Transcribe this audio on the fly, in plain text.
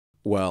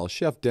Well,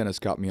 Chef Dennis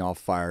got me all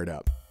fired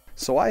up.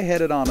 So I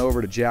headed on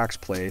over to Jack's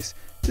place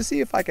to see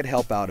if I could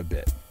help out a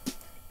bit.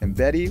 And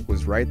Betty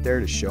was right there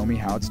to show me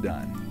how it's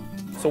done.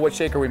 So what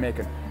shake are we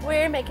making?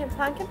 We're making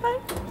pumpkin pie.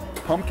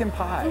 Pumpkin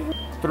pie.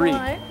 3.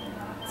 1,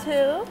 2,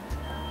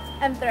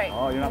 and 3.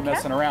 Oh, you're not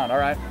messing around. All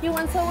right. You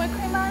want some whipped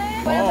cream on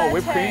it? Oh,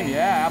 whipped cream.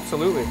 Yeah,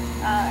 absolutely.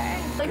 All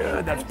right.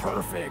 Good. That's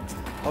perfect.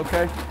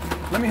 Okay.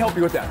 Let me help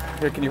you with that.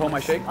 Here, can you hold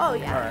my shake? Oh,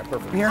 yeah. All right,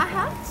 perfect. Here?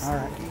 All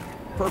right.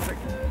 Perfect.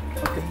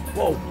 Okay.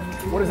 Whoa.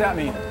 What does that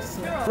mean?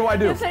 What do I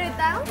do? You put it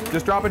down.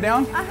 Just drop it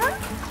down?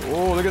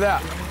 Oh, look at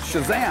that.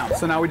 Shazam.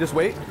 So now we just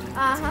wait?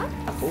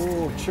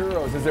 Oh,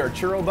 churros. Is there a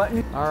churro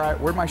button? All right,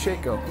 where'd my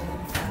shake go?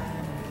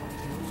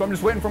 So I'm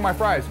just waiting for my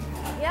fries.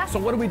 Yeah. So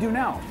what do we do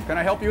now? Can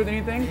I help you with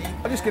anything?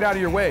 I'll just get out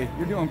of your way.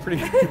 You're doing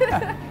pretty good.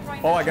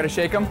 Oh, I gotta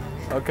shake them?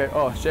 Okay,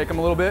 oh, shake them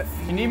a little bit.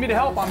 You need me to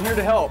help? I'm here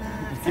to help.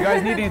 If you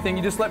guys need anything,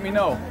 you just let me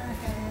know.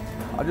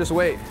 I'll just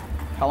wait.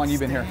 How long you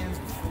been here?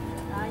 Just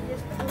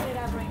pull it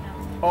up right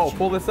now. Oh,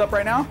 pull this up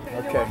right now?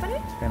 Okay. Open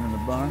it? And in the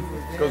bun.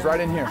 Goes right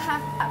in here.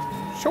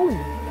 Show.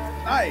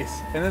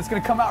 Nice. And then it's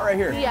gonna come out right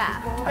here.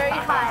 Yeah, very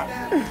hot.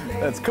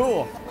 That's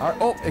cool. All right.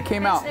 Oh, it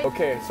came out.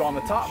 Okay, so on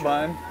the top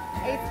bun,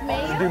 It's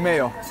mayo. do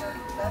mayo.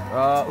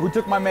 Who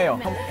took my mayo?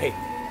 Hey,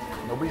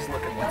 nobody's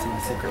looking. What's in the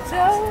secret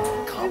sauce?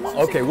 No. Come on.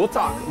 Okay, we'll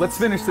talk. Let's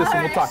finish this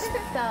and we'll talk. So,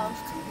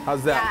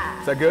 How's that? yeah.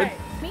 Is that good?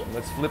 Right. Meat?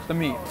 Let's flip the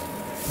meat.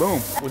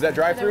 Boom. Was that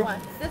drive-through?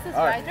 This is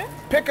All right. drive-through.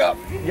 Pick up.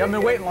 You haven't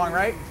been waiting long,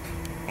 right?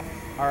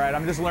 All right,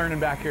 I'm just learning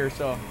back here,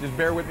 so just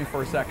bear with me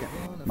for a second.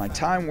 My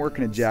time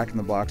working at Jack in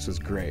the Box was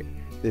great.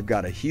 They've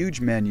got a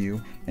huge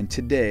menu, and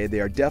today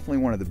they are definitely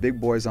one of the big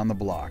boys on the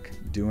block,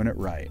 doing it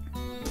right.